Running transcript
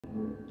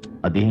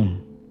అది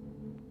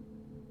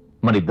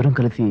మనిద్దరం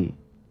కలిసి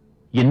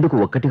ఎందుకు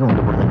ఒక్కటిగా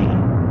ఉండకూడదని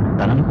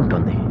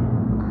తననుకుంటోంది.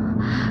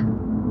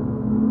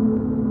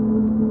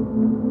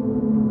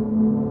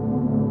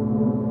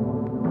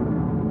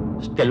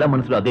 స్టెల్లా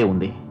మనసులో అదే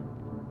ఉంది.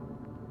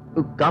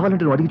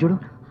 కావాలంటే నువ్వు అడిగి చూడు.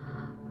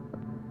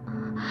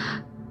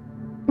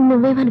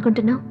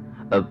 నువ్వేమనుకుంటున్నావు?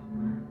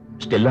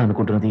 స్టెల్లా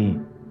అనుకుంటున్నది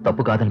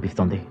తప్పు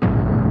కాదనిపిస్తోంది.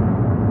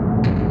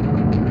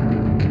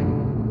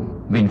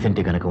 విన్సెంట్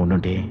గనక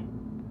ఉండుంటే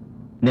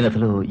నేను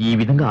అసలు ఈ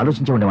విధంగా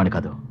ఆలోచించే ఉండేవాడిని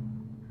కాదు.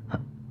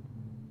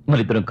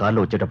 మరిద్దరం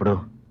కారులో వచ్చేటప్పుడు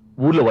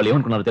ఊర్లో వాళ్ళు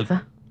ఏమనుకున్నారో తెలుసా?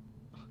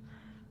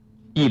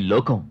 ఈ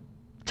లోకం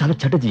చాలా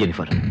చెడ్డది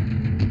జెనిఫర్.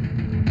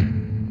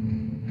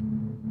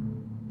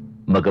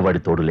 మగవాడి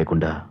తోడు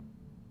లేకుండా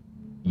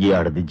ఏ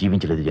ఆడది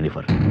జీవించలేదు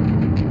జెనిఫర్.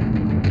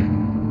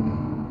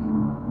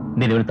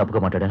 నేనేమైనా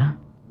తప్పుగా మాట్లాడానా?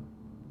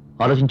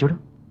 ఆలోచించుడు.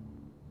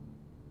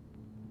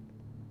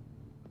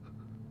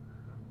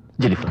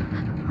 Jennifer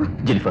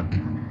Jennifer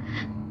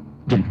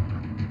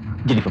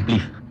Jennifer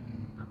please.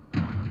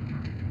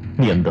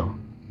 నీ అందం,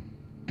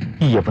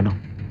 ఈ యవ్వనం,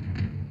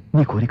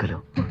 నీ కోరికలు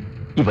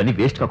ఇవన్నీ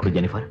వేస్ట్ కాకూడదు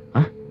Jennifer.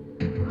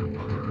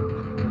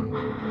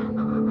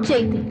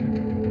 Chaithi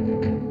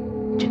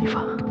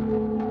Jennifer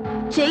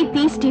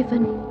Chaithi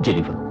Stephen.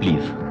 Jennifer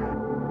please.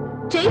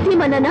 Chaithi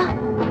మననా?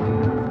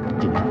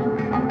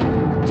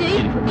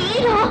 Jennifer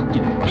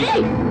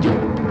please.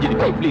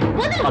 Jennifer please.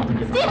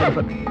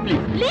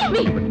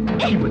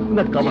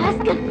 నాకు కావాలి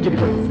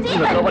జెనిఫర్.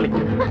 నాకు కావాలి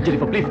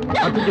జెనిఫర్ ప్లీజ్.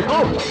 అర్థం చేసుకో.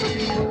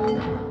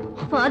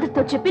 ఫాదర్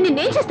తో చెప్పి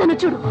నేనేం చేస్తానో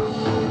చూడు.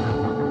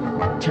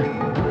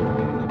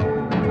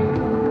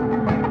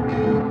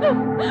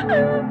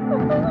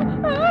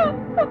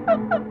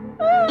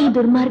 ఈ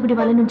దుర్మార్గుడి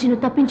వాళ్ళ నుంచి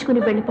నువ్వు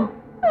తప్పించుకుని వెళ్ళిపో.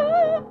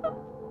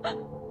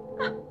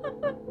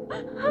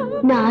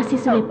 నా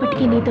ఆశీస్సులు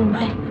ఎప్పటికీ నీతో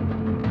ఉంటాయి.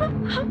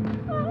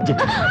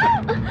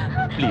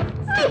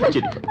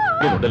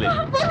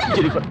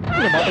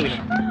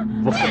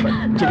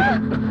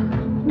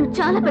 నువ్వు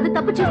చాలా పెద్ద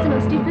తప్పు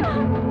చేస్తున్నావు స్టీఫెన్.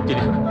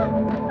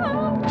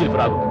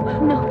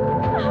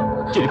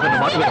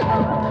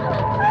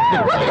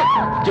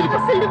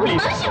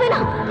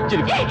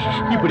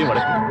 ఇప్పుడు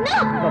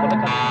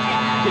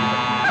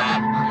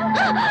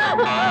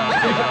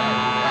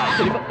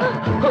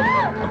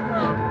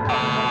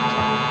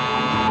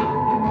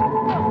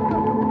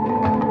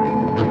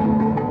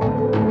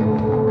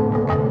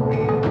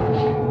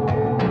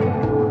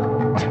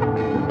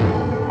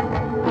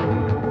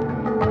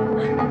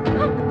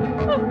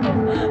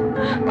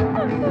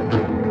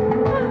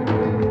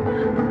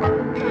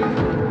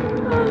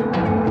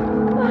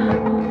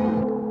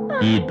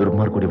ఈ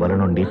దుర్మార్గుడి వల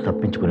నుండి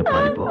తప్పించుకుని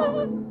పారిపో.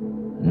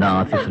 నా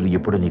ఆశీస్సులు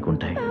ఎప్పుడు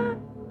నీకుంటాయి.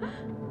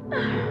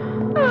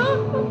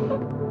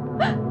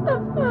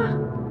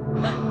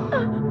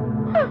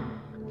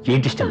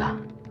 ఏంటి స్టెల్లా,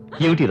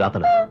 ఏమిటి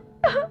రాతలు?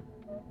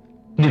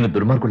 నేను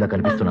దుర్మార్గుడిలా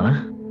కనిపిస్తున్నానా?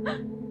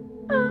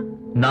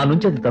 నా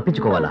నుంచి అది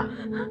తప్పించుకోవాలా?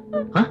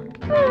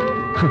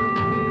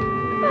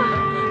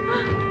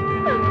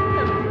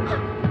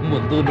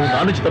 ముందు నువ్వు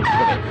నా నుంచి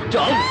తప్పించుకోవే.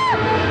 చాలు.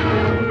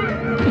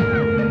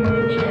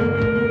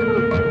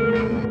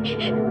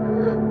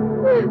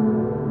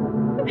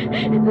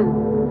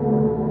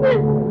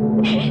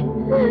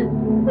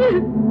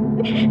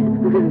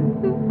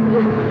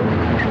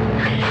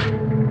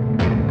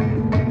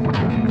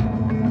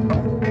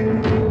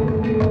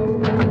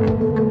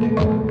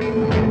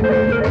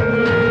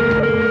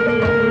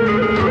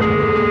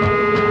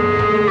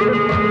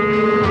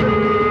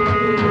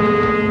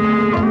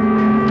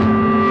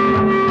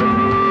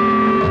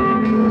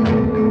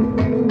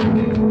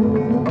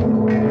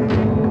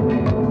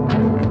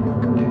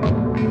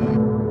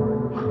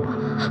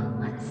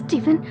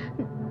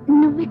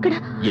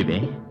 ఏమే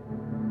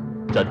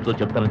చర్చలో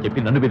చెప్తానని చెప్పి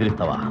నన్ను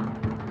బెదిరిస్తావా?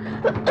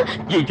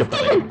 ఏం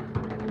చెప్తావే?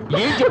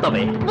 ఏం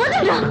చెప్తావే?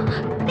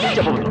 ఏం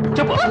చెప్పబోతున్నావు?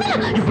 చెప్పు.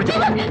 ఇప్పుడు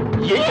చెప్పు.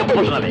 ఏం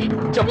చెప్పబోతున్నావే?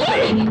 చెప్పే.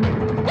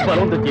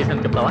 బలవంతం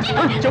చేశాను చెప్తావా?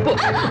 చెప్పు.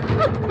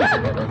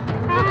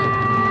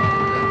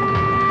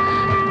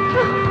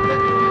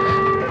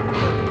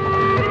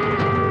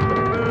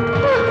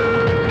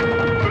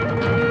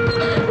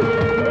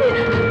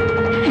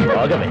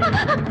 బాగమే.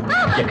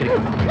 ఎక్కడికి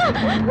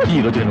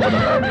ఈ రోజు నేను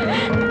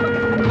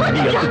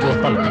నీ అంత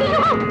చూస్తాను.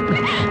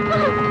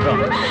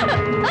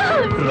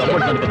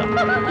 రమ్మంటాను కదా.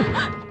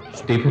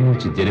 స్టీఫెన్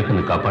నుంచి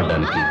జెనిఫర్ను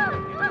కాపాడడానికి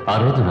ఆ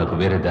రోజు నాకు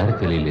వేరే దారి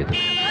తెలియలేదు.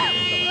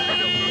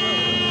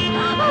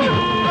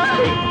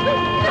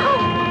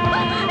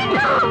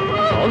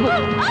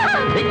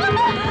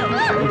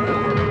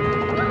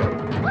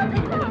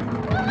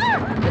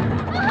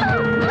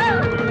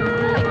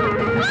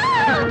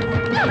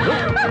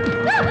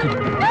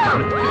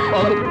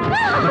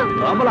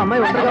 లోపల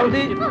అమ్మాయి ఒంటరిగా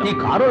ఉంది. ఈ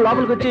కారు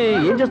లోపలికి వచ్చి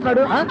ఏం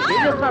చేస్తున్నాడు? ఏం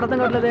చేస్తున్నాడు అర్థం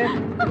కావట్లేదే.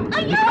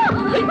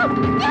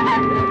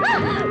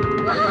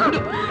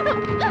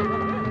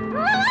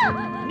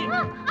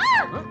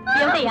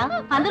 ఏమిటయ్యా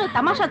అందరూ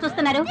తమాషా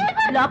చూస్తున్నారు?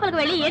 లోపలికి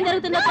వెళ్ళి ఏం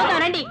జరుగుతుందో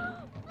చూద్దానండి.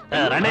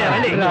 రండి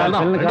రండి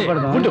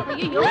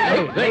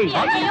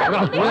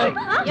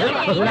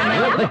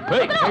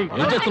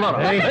ఏం చేస్తున్నారు?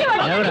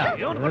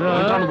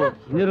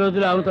 ఇన్ని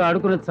రోజులు ఆమెతో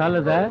ఆడుకున్నది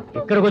చాలదా?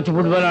 ఇక్కడికి వచ్చి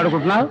ఫుట్బాల్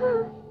ఆడుకుంటున్నావు?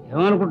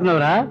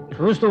 ఏమనుకుంటున్నావురా?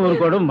 చూస్తూ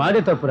ఊరుకోవడం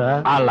మాదే తప్పురా.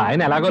 వాళ్ళ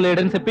ఆయన ఎలాగో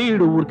లేడని చెప్పి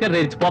వీడు ఊరికే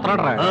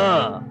రెచ్చిపోతున్నాడు రా.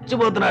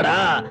 రెచ్చిపోతున్నాడా?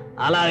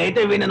 అలా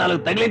అయితే వీడిని 4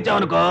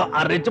 తగిలించావనుకో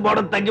ఆ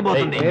రెచ్చిపోవడం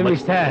తగ్గిపోతుంది.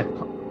 మిస్టర్,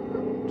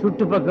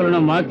 చుట్టుపక్కల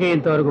మాకే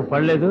ఇంతవరకు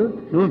పడలేదు,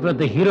 నువ్వు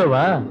పెద్ద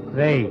హీరోవా?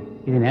 రేయ్,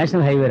 ఇది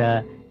నేషనల్ హైవేరా,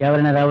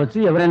 ఎవరైనా రావచ్చు,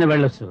 ఎవరైనా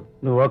వెళ్ళొచ్చు.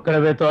 నువ్వు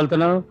ఒక్కడవే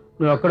తోలుతున్నావు,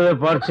 నువ్వు ఒక్కడవే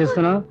పార్క్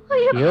చేస్తున్నావు.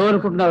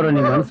 ఏమనుకుంటున్నావు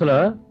నీ మనసులో?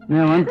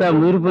 మేమంతా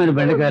ఊరిపోయిన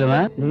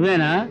బెండకాయలమా?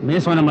 నువ్వేనా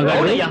మేసమన్న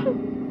మగాడు?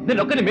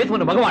 నేను ఒక్కని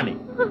మేసమన్న మగవాణ్ణి,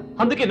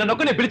 అందుకే నన్ను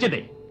ఒక్కనే పిలిచింది.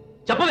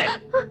 చెప్పలే?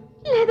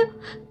 లేదు,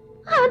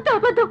 అంత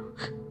అబద్ధం.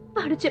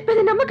 వాడు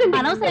చెప్పేది నమ్మకండి.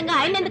 అనవసరంగా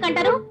ఆయన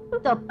ఎందుకంటారు?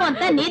 తప్పు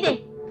అంతా నీదే.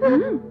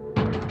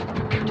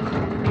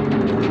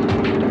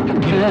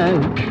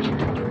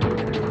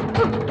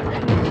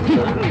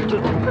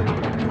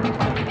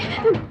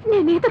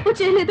 నేనే తప్పు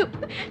చేయలేదు,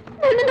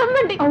 నన్ను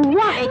నమ్మండి.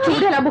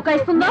 చూడేలా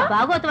బుకాయిస్తుందా?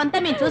 భాగవతం అంతా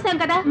మేము చూసాం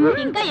కదా,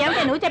 ఇంకా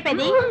ఏమిటో నువ్వు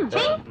చెప్పేది?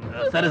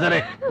 సరే సరే,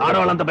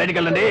 ఆడవాళ్ళంతా బయటికి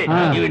వెళ్ళండి.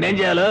 ఇవి ఏం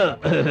చేయాలో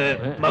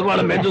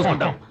మగవాళ్ళం మేము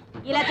చూసుకుంటాం.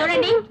 ఇలా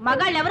చూడండి,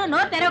 మగాళ్ళు ఎవరు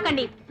నోరు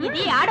తెరవకండి.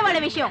 ఇది ఆడవాళ్ళ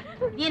విషయం,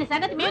 దీని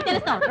సంగతి మేము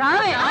తెలుస్తాం.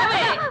 రావే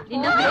రావే,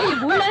 నిన్న ఈ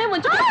ఊళ్ళోనే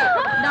ముంచుకోవచ్చు.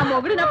 నా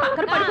మొగుడు నా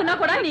పక్కన పడుకున్నా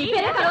కూడా నీ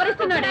పేరే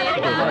కలవరిస్తున్నాడే.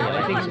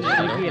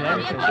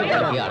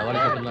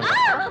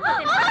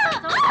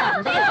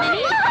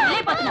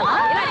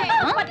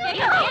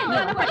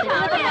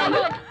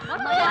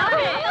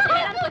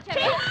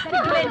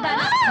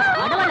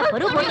 ఆడవాళ్ళ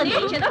పరువు పోతుంది,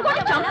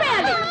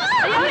 చంపేయాలి.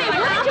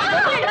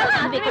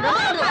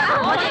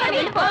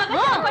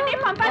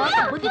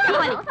 బుద్ధి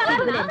చెప్పాలి.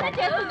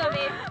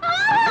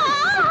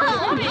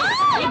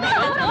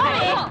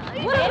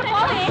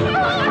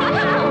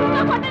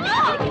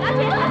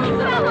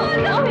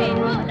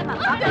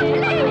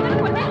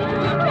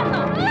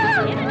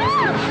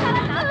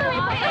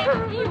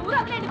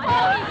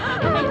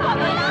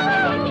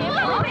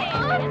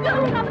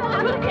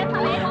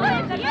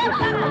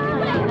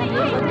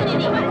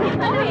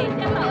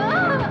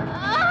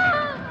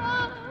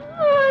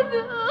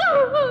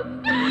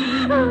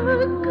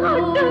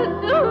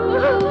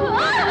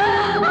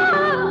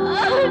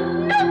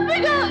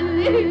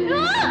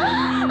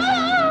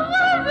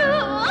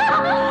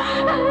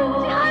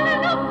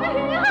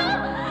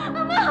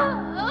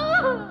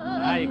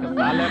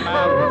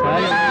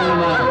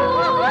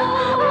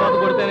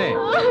 కొడితేనే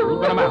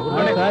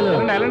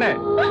వెళ్ళండి.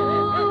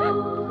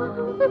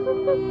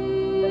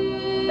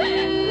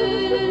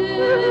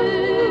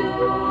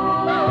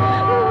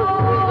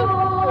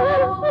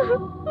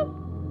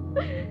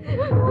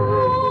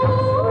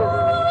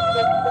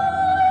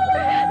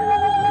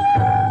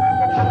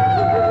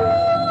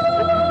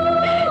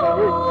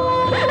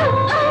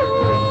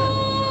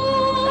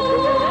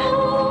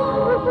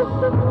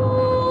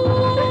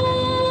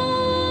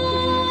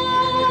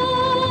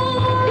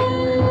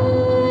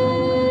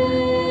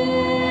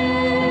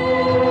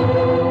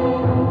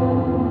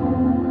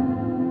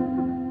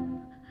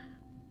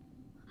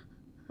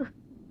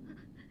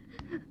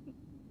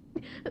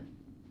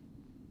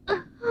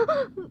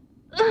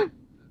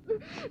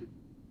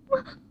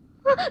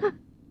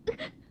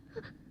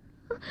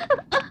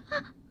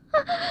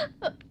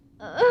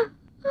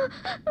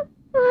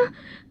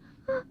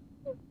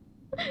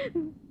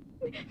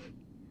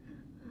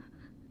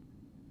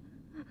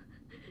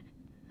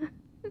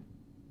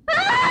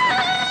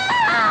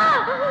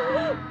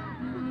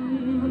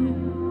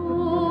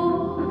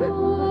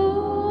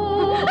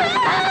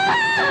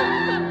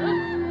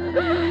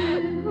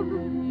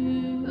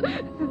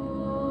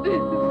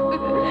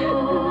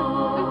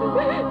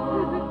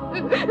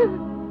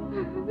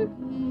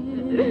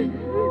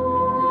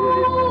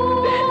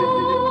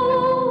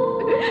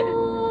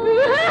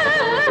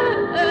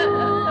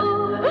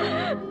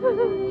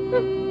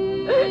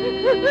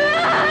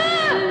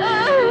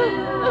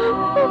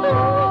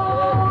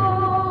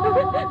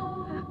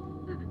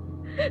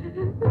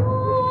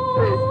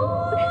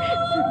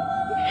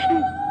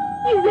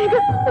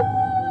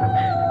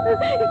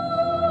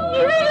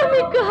 ఇదేగా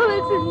మీకు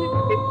కావాల్సింది.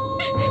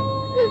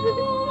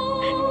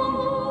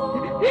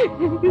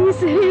 ఈ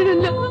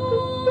శరీరంలో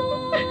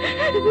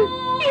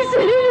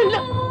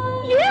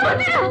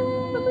ఏముందిరా?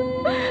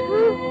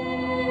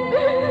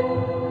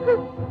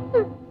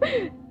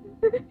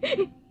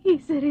 ఈ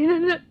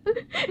శరీరంలో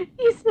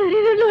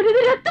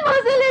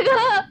రక్తమాసలేగా.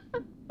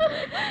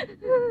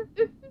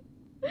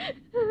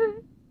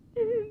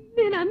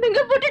 నేను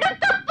అందంగా పుట్టడం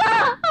తప్ప?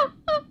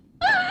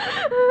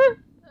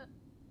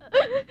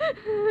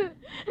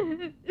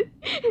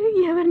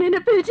 ఎవరినైనా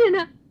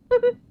పిలిచానా?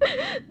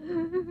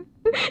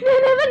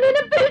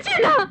 నేనెవరినైనా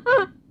పిలిచానా?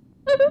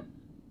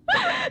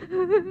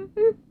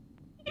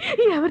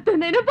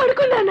 ఎవరితోనైనా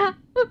పడుకున్నానా?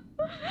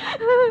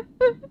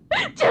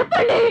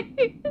 చెప్పండి,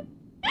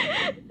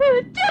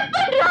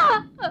 చెప్పండిరా,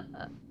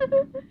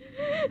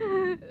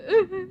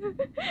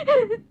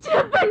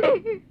 చెప్పండి.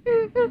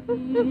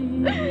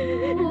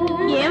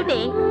 ఏమిటి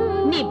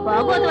నీ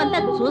బాగోదు అంతా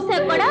చూసే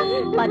కూడా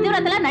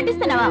పతివ్రతలా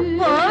నటిస్తున్నావా?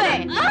 పోవే.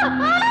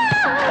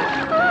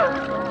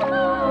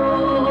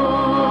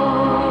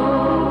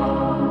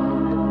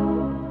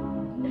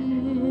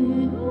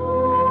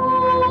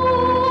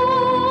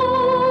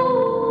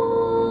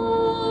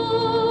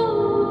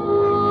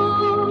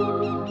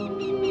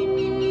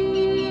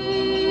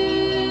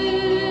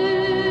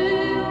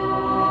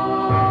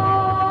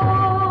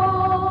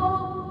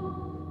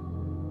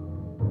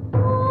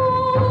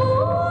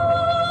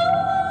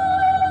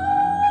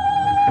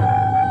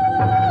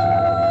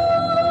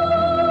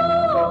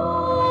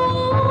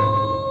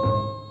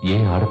 ఏ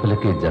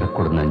ఆడపిల్లకి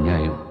జరగకూడని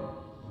అన్యాయం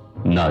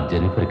నా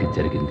జెనిఫర్కి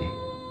జరిగింది.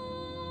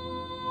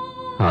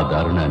 ఆ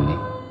దారుణాన్ని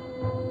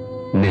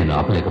నేను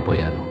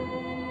ఆపలేకపోయాను.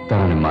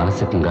 తనని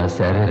మానసికంగా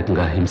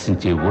శారీరకంగా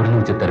హింసించి ఊరి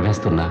నుంచి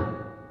తరివేస్తున్నా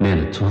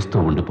నేను చూస్తూ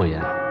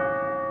ఉండిపోయాను.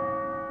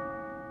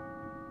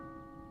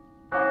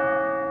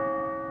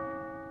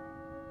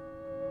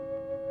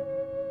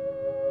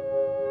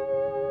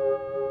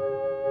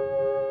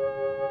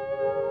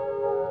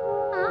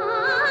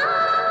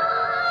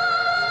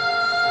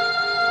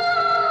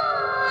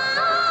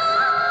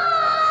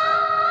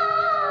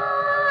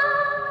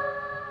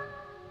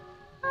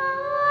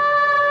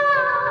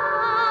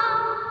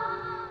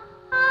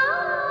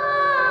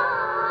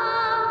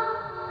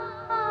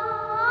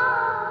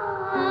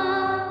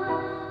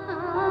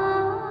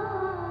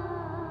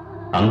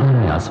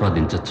 అందాన్ని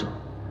ఆస్వాదించొచ్చు,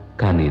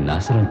 కానీ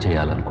నాశనం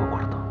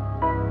చేయాలనుకోకూడదు.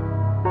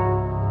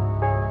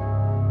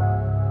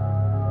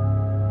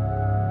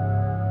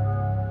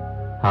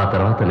 ఆ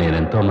తర్వాత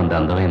నేనెంతో మంది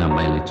అందమైన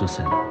అమ్మాయిల్ని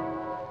చూశాను,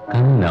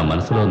 కానీ నా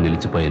మనసులో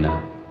నిలిచిపోయిన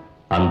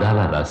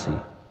అందాల రాశి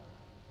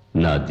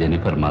నా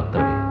జెనిఫర్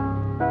మాత్రమే.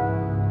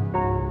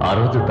 ఆ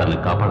రోజు తనని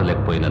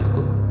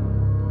కాపాడలేకపోయినందుకు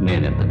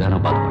నేనెంతగానో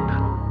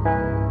బాధపడ్డాను.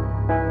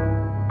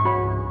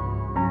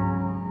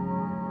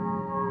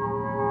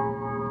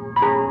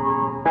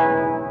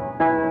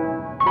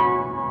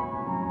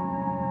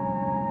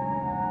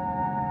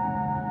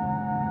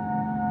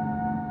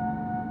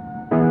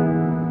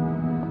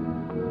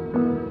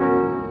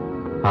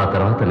 ఆ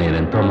తర్వాత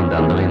నేనెంతో మంది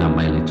అందమైన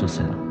అమ్మాయిల్ని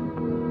చూశాను,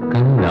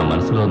 కానీ నా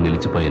మనసులో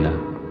నిలిచిపోయిన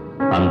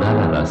అందాల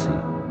రాశి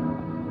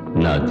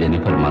నా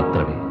జెనిఫర్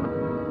మాత్రమే.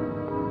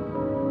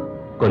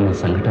 కొన్ని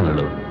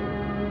సంఘటనలు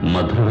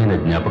మధురమైన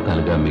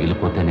జ్ఞాపకాలుగా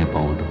మిగిలిపోతేనే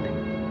బాగుంటుంది.